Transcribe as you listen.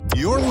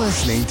You're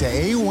listening to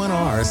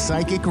A1R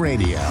Psychic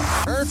Radio,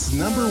 Earth's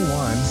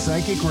 #1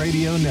 psychic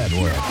radio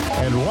network,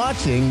 and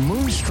watching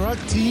Moonstruck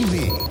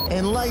TV,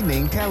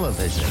 Enlightening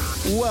Television.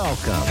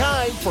 Welcome.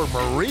 Time for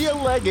Maria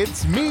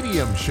Leggett's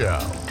Medium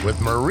Show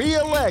with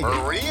Maria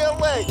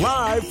Leggett.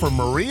 Live from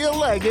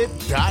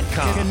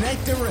MariaLeggett.com.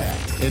 Connect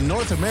direct. In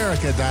North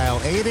America, dial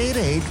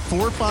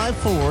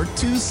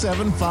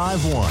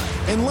 888-454-2751.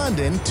 In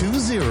London,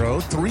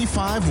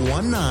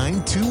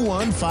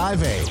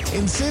 20-3519-2158.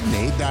 In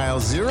Sydney,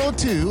 dial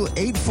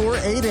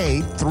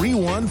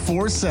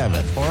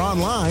 02-8488-3147. Or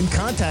online,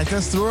 contact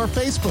us through our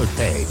Facebook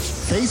page,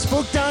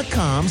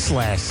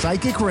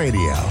 facebook.com/psychic radio.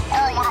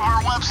 Or one of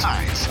our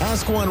websites,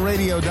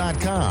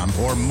 askoneradio.com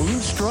or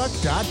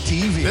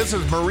moonstruck.tv. This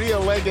is Maria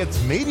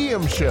Leggett's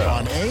Medium Show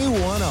on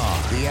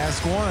A1R, the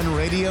Ask One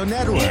Radio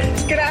Network.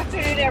 Good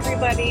afternoon,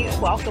 everybody.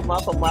 Welcome.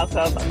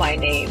 My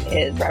name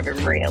is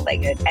Reverend Maria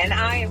Leggett, and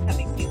I am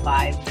coming to you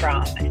live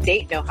from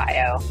Dayton,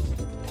 Ohio.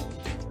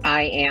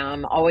 I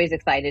am always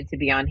excited to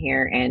be on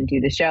here and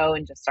do the show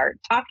and just start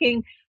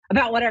talking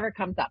about whatever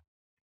comes up.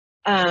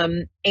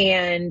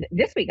 And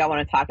this week I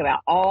want to talk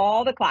about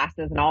all the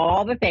classes and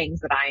all the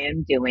things that I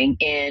am doing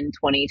in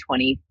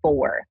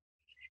 2024.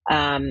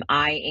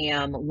 I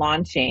am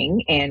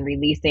launching and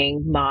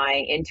releasing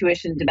my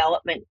intuition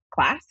development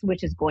class,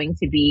 which is going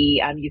to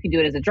be, you can do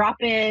it as a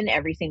drop-in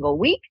every single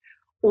week,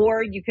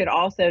 or you could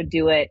also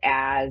do it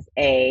as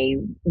a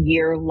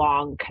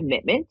year-long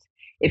commitment.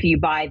 If you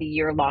buy the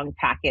year-long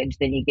package,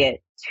 then you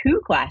get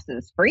 2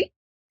 classes free.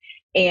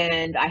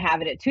 And I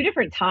have it at 2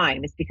 different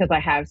times because I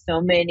have so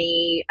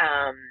many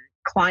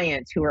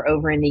clients who are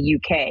over in the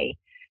UK.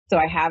 So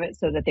I have it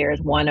so that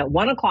there's one at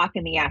 1 o'clock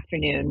in the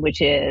afternoon,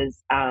 which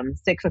is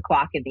 6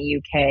 o'clock in the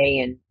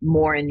UK and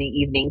more in the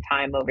evening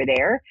time over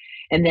there.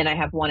 And then I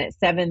have one at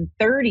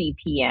 7:30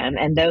 p.m.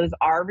 And those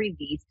are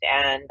released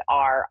and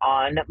are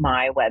on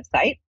my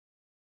website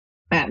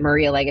at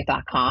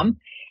MariaLeggett.com.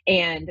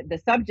 And the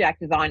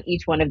subject is on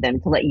each one of them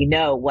to let you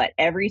know what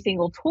every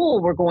single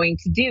tool we're going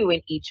to do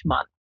in each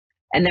month.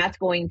 And that's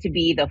going to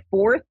be the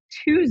 4th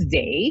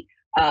Tuesday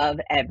of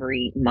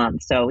every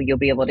month. So you'll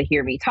be able to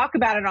hear me talk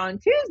about it on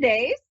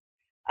Tuesdays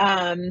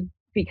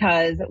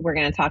because we're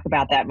going to talk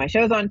about that. My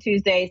show's on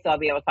Tuesday, so I'll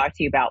be able to talk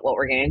to you about what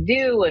we're going to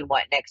do and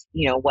what next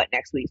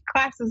week's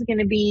class is going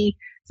to be.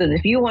 So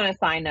if you want to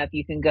sign up,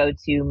 you can go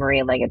to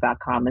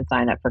MariaLeggett.com and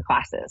sign up for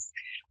classes.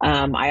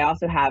 I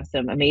also have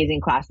some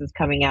amazing classes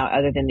coming out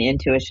other than the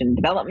intuition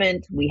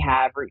development. We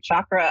have we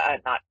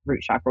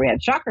have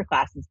chakra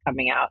classes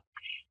coming out.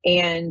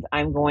 And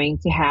I'm going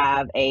to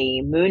have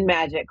a moon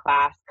magic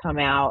class come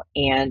out,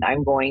 and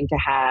I'm going to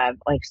have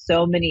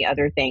so many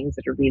other things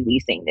that are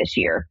releasing this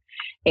year.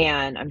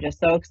 And I'm just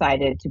so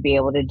excited to be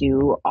able to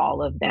do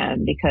all of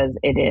them because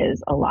it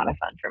is a lot of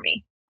fun for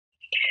me.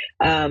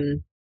 I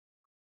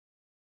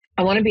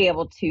want to be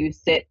able to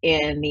sit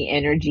in the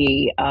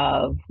energy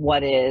of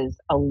what is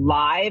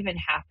alive and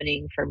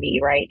happening for me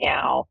right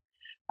now.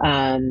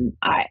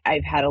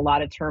 I've had a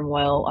lot of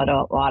turmoil,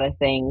 a lot of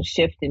things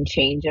shift and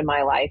change in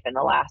my life in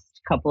the last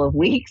couple of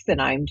weeks.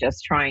 And I'm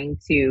just trying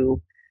to,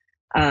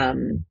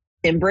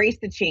 embrace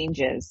the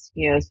changes.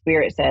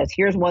 Spirit says,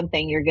 here's one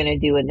thing you're going to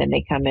do. And then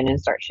they come in and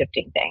start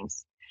shifting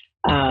things.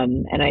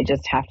 And I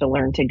just have to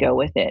learn to go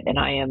with it. And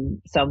I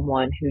am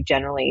someone who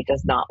generally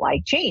does not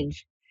like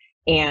change.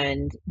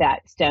 And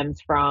that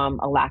stems from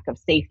a lack of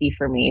safety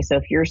for me. So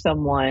if you're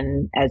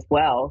someone as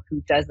well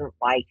who doesn't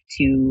like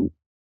to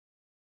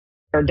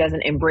or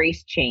doesn't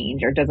embrace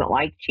change or doesn't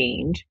like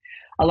change,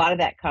 a lot of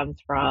that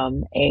comes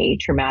from a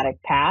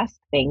traumatic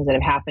past, things that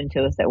have happened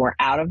to us that were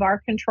out of our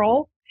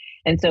control.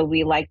 And so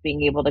we like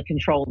being able to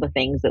control the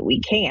things that we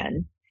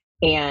can.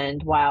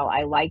 And while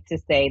I like to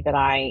say that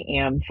I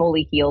am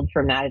fully healed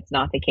from that, it's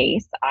not the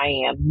case.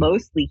 I am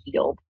mostly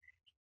healed.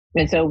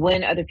 And so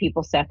when other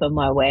people step in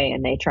my way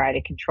and they try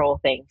to control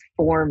things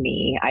for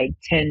me, I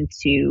can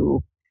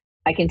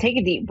take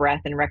a deep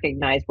breath and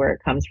recognize where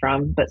it comes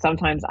from, but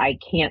sometimes I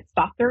can't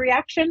stop the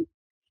reaction.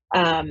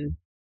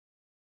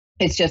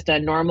 It's just a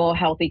normal,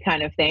 healthy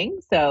kind of thing.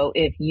 So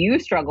if you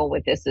struggle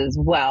with this as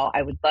well,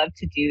 I would love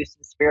to do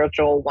some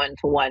spiritual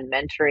one-to-one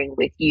mentoring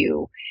with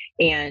you.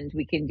 And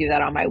we can do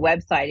that on my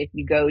website. If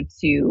you go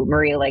to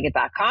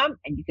MariaLeggett.com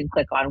and you can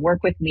click on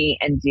work with me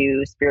and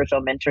do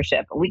spiritual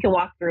mentorship. We can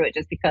walk through it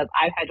just because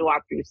I've had to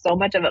walk through so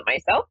much of it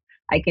myself.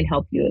 I can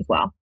help you as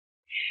well.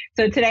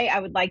 So today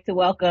I would like to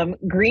welcome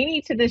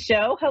Greenie to the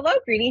show. Hello,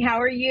 Greenie. How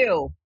are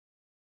you?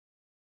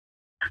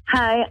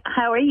 Hi,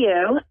 how are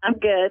you? I'm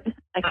good,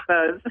 I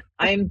suppose.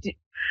 I'm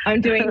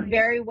doing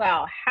very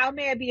well. How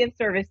may I be of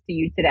service to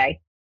you today?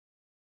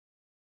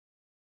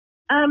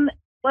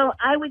 Well,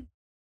 I would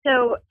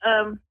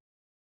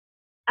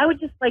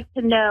just like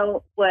to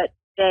know what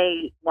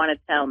they want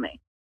to tell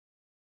me.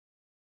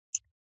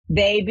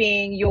 They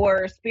being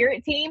your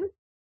spirit team?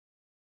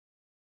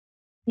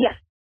 Yes.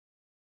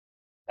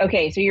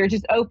 Okay, so you're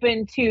just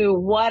open to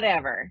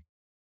whatever.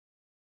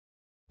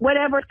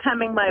 Whatever's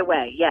coming my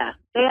way, yeah.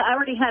 I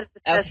already had a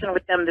discussion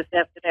with them this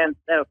afternoon,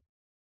 so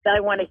I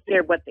want to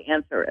hear what the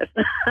answer is.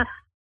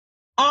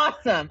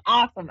 Awesome.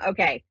 Awesome.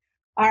 Okay.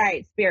 All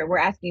right, Spirit, we're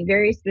asking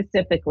very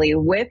specifically,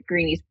 with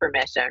Greenie's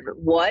permission,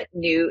 what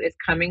new is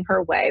coming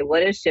her way?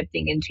 What is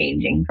shifting and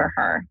changing for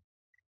her?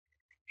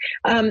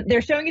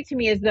 They're showing it to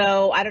me as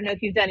though, I don't know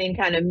if you've done any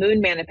kind of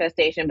moon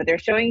manifestation, but they're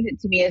showing it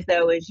to me as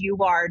though as you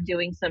are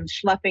doing some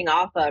schlepping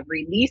off of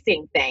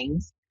releasing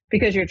things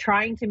because you're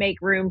trying to make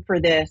room for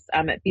this.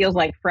 It feels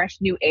like fresh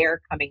new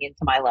air coming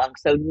into my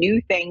lungs. So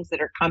new things that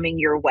are coming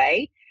your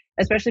way,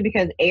 especially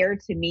because air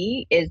to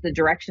me is the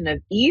direction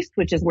of east,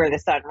 which is where the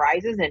sun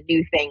rises and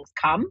new things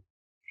come.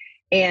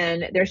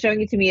 And they're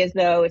showing it to me as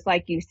though it's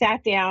like you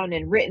sat down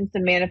and written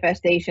some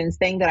manifestations,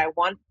 things that I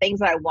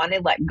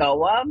wanted, let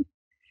go of.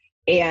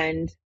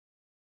 And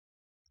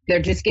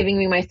they're just giving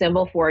me my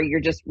symbol for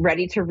you're just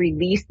ready to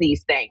release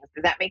these things.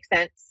 Does that make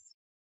sense?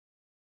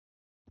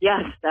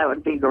 Yes, that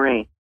would be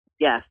great.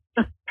 Yes.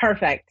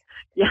 Perfect.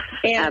 Yes.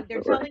 And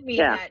absolutely.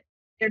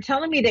 they're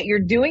telling me that you're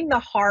doing the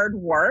hard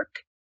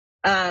work.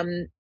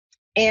 And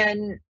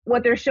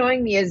what they're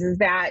showing me is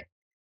that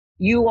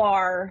you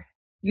are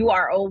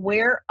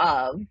aware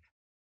of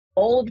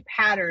old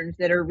patterns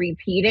that are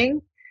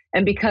repeating.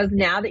 And because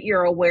now that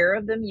you're aware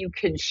of them, you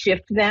can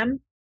shift them.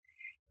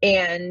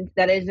 And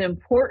that is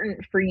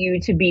important for you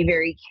to be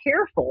very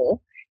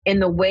careful in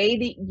the way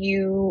that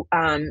you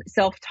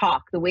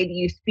self-talk, the way that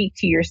you speak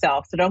to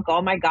yourself. So don't go,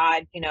 oh my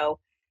God,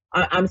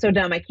 I'm so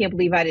dumb. I can't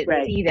believe I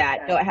didn't see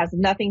that. No, it has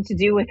nothing to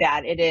do with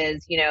that. It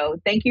is,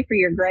 thank you for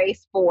your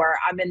grace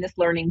I'm in this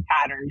learning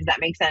pattern. Does that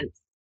make sense?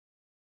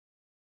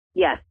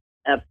 Yes,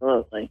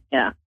 absolutely.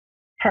 Yeah.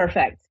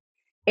 Perfect.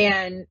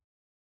 And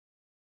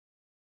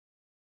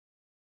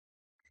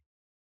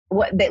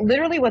what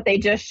they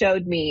just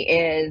showed me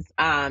is,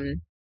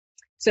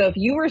 so if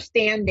you were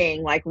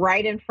standing like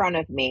right in front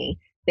of me,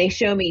 they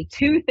show me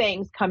two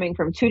things coming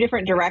from two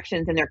different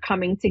directions and they're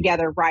coming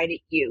together right at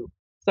you.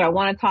 So I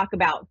want to talk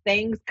about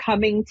things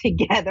coming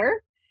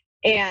together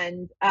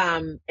and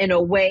in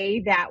a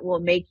way that will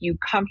make you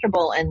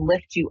comfortable and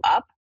lift you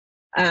up.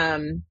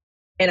 And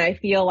I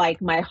feel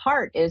like my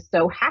heart is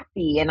so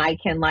happy and I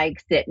can like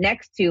sit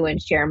next to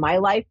and share my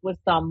life with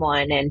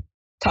someone and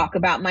talk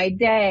about my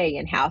day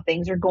and how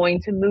things are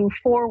going to move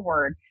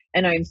forward.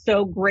 And I'm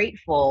so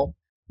grateful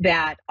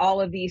that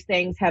all of these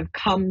things have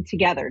come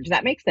together. Does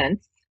that make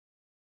sense?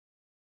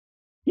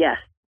 Yes,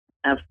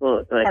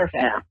 absolutely.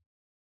 Perfect.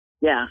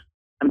 Yeah.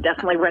 I'm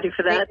definitely ready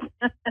for that.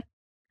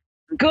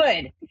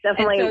 Good.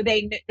 Definitely.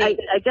 And so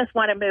I just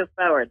want to move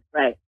forward.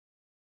 Right.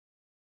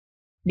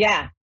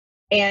 Yeah.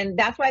 And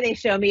that's why they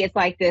show me it's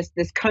like this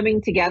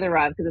coming together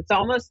of, because it's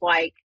almost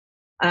like,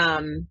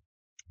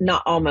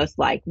 not almost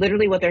like,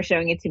 literally what they're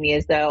showing it to me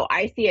is though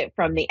I see it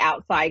from the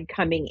outside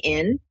coming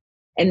in.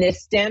 And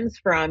this stems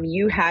from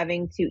you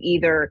having to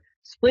either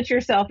split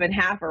yourself in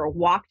half or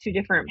walk two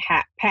different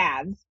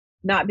paths,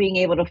 not being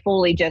able to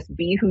fully just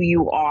be who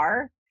you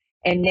are.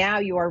 And now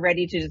you are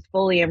ready to just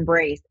fully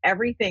embrace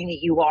everything that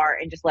you are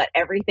and just let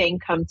everything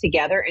come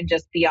together and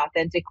just be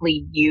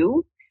authentically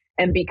you.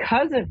 And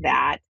because of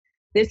that,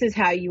 this is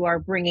how you are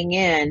bringing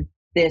in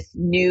this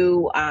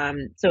new,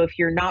 so if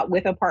you're not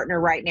with a partner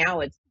right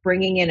now, it's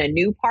bringing in a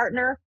new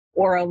partner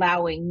or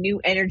allowing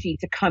new energy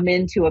to come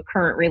into a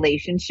current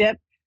relationship.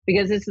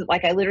 Because this is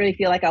like, I literally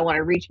feel like I want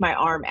to reach my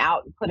arm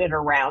out and put it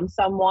around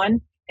someone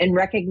in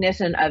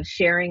recognition of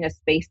sharing a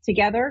space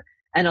together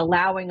and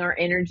allowing our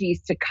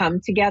energies to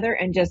come together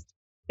and just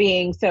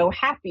being so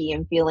happy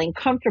and feeling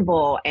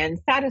comfortable and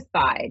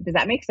satisfied. Does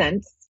that make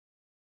sense?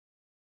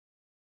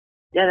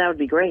 Yeah, that would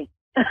be great.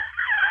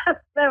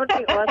 That would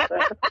be awesome.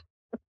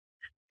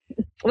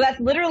 Well, that's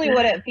literally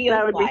what it feels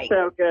like. That would be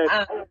so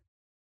good.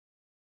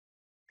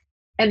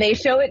 And they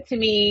show it to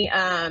me.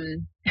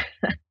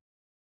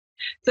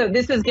 So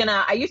this is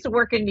I used to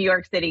work in New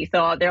York City.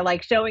 So they're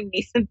like showing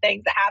me some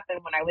things that happened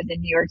when I was in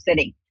New York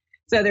City.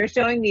 So they're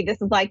showing me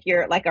this is like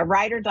you're like a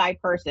ride or die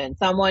person,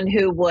 someone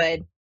who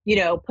would,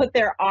 put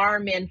their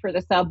arm in for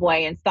the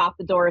subway and stop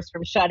the doors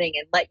from shutting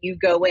and let you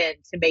go in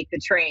to make the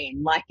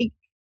train. Like,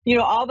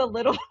 all the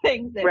little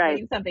things that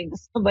mean something to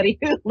somebody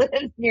who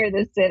lives near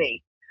the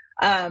city.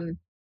 And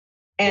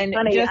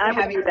funny, just I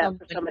having would do that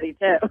for somebody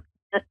too.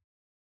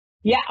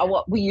 Yeah,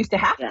 well, we used to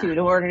have to in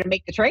order to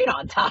make the train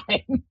on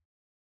time.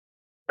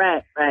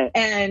 Right.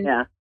 And,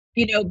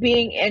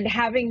 being and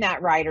having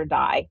that ride or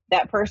die,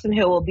 that person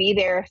who will be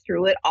there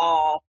through it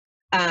all,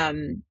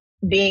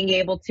 being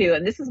able to,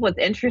 and this is what's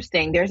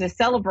interesting, there's a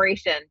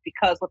celebration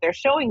because what they're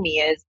showing me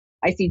is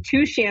I see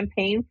two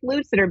champagne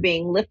flutes that are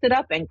being lifted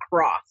up and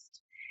crossed.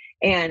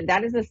 And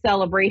that is a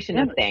celebration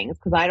of things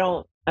because I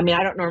don't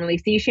normally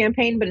see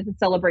champagne, but it's a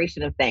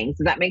celebration of things.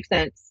 Does that make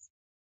sense?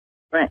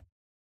 Right.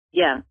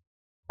 Yeah.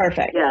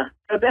 Perfect. Yeah.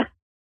 So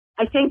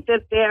I think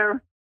that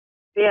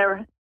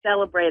they're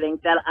celebrating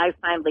that I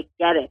finally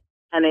get it.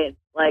 And it's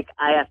like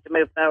I have to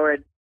move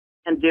forward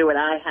and do what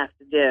I have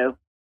to do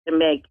to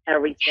make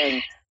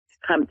everything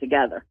come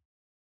together.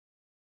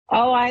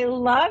 Oh, I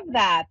love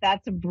that.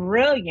 That's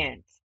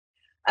brilliant.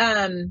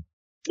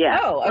 Yeah.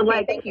 Oh,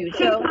 okay. Thank you.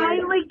 So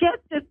finally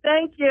gets it.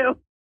 Thank you.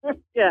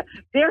 Yeah.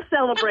 They're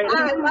celebrating.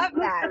 I love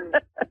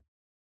that.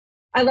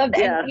 I love that.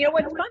 Yeah. And you know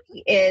what's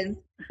funny is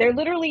they're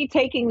literally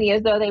taking me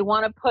as though they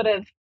want to put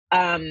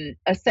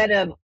a set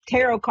of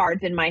tarot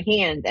cards in my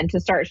hands and to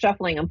start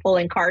shuffling and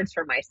pulling cards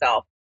for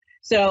myself.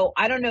 So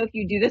I don't know if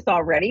you do this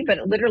already, but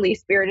literally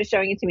Spirit is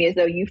showing it to me as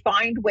though you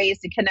find ways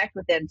to connect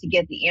with them to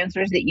get the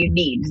answers that you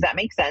need. Does that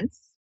make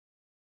sense?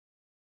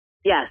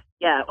 Yes.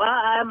 Yeah. Well,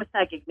 I'm a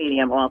psychic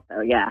medium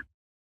also. Yeah.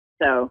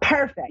 So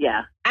Perfect.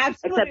 yeah.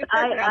 Absolutely. Except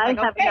perfect. I Like,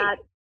 have okay.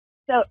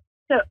 not.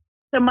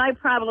 So my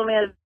problem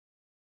is,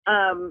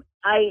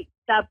 I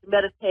stopped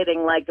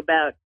meditating like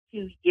about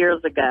 2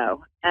 years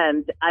ago,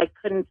 and I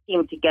couldn't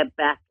seem to get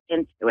back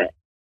into it.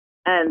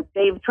 And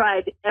they've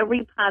tried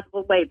every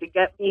possible way to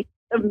get me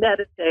to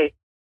meditate,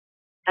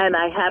 and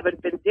I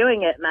haven't been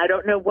doing it, and I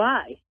don't know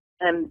why.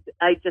 And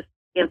I just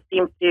can't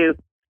seem to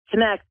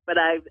connect. But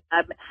I've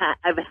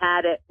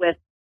had it with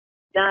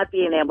not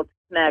being able to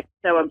connect,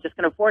 so I'm just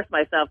going to force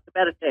myself to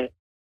meditate.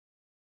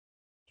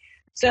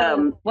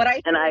 So what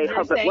I and I think you're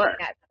hope it saying works.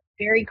 that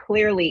very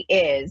clearly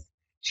is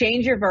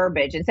change your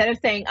verbiage. Instead of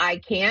saying I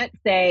can't,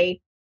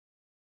 say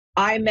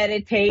I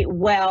meditate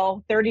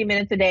well 30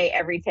 minutes a day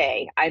every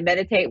day. I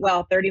meditate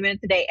well 30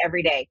 minutes a day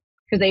every day.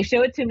 Because they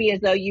show it to me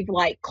as though you've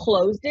like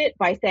closed it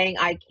by saying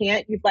I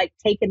can't. You've like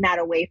taken that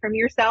away from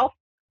yourself,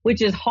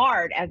 which is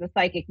hard as a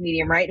psychic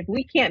medium, right? If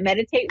we can't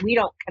meditate, we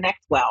don't connect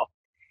well.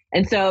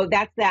 And so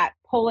that's that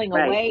pulling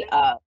Right. away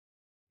of.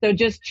 So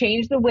just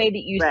change the way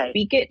that you Right.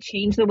 speak it,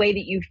 change the way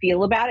that you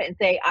feel about it, and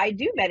say, I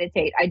do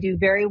meditate. I do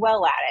very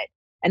well at it.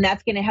 And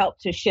that's going to help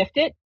to shift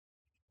it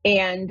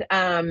and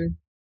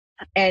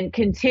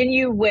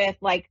continue with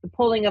like the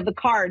pulling of the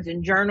cards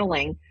and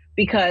journaling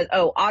because,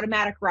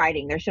 automatic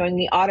writing. They're showing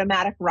me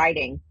automatic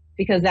writing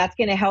because that's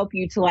going to help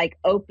you to like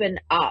open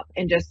up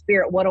and just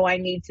Spirit, what do I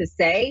need to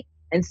say?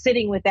 And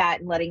sitting with that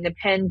and letting the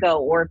pen go.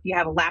 Or if you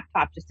have a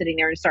laptop, just sitting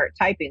there and start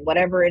typing,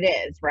 whatever it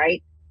is,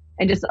 right?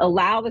 And just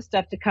allow the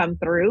stuff to come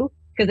through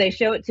because they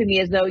show it to me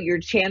as though your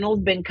channel's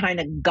been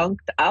kind of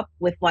gunked up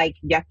with like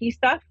yucky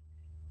stuff.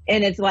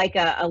 And it's like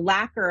a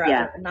lack or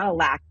not a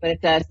lack, but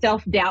it's a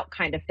self-doubt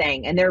kind of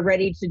thing. And they're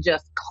ready to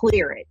just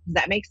clear it. Does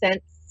that make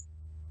sense?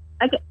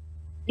 I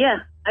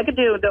could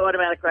do the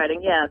automatic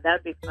writing. Yeah,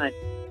 that'd be fun.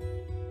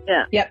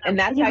 Yeah. Yep. And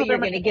that's how you're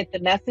going to get the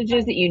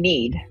messages that you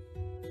need.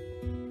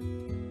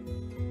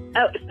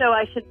 Oh, so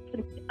I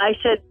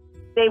should,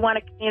 they want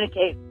to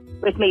communicate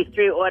with me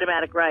through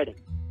automatic writing.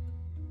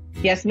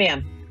 Yes,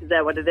 ma'am. Is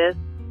that what it is?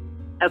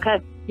 Okay.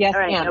 Yes,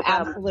 All right, ma'am. no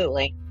problem.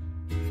 Absolutely.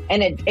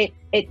 And it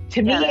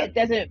to me, it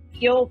doesn't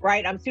feel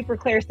right. I'm super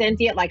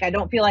clairsentient. Like I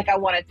don't feel like I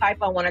want to type.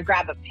 I want to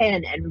grab a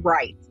pen and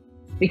write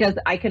because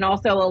I can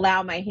also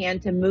allow my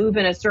hand to move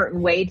in a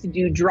certain way to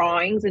do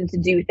drawings and to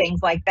do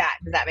things like that.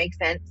 Does that make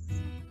sense?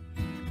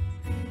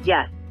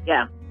 Yes.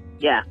 Yeah.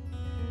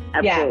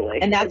 Absolutely.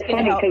 Yeah. And that's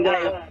going to help.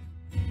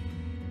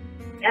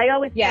 I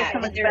always feel Yeah, so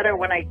much and better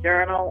when I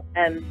journal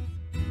and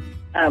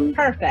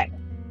perfect.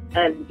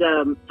 And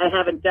I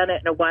haven't done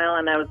it in a while,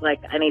 and I was like,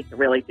 I need to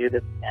really do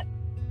this again.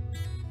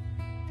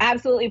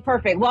 Absolutely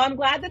perfect. Well, I'm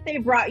glad that they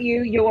brought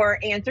you your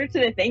answer to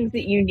the things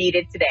that you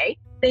needed today.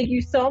 Thank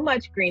you so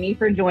much, Greenie,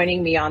 for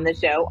joining me on the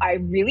show. I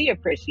really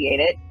appreciate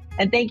it.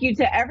 And thank you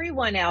to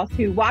everyone else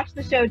who watched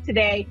the show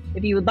today.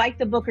 If you would like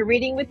to book a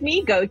reading with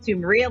me, go to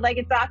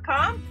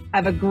marialeggett.com.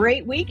 Have a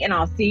great week, and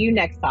I'll see you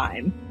next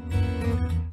time.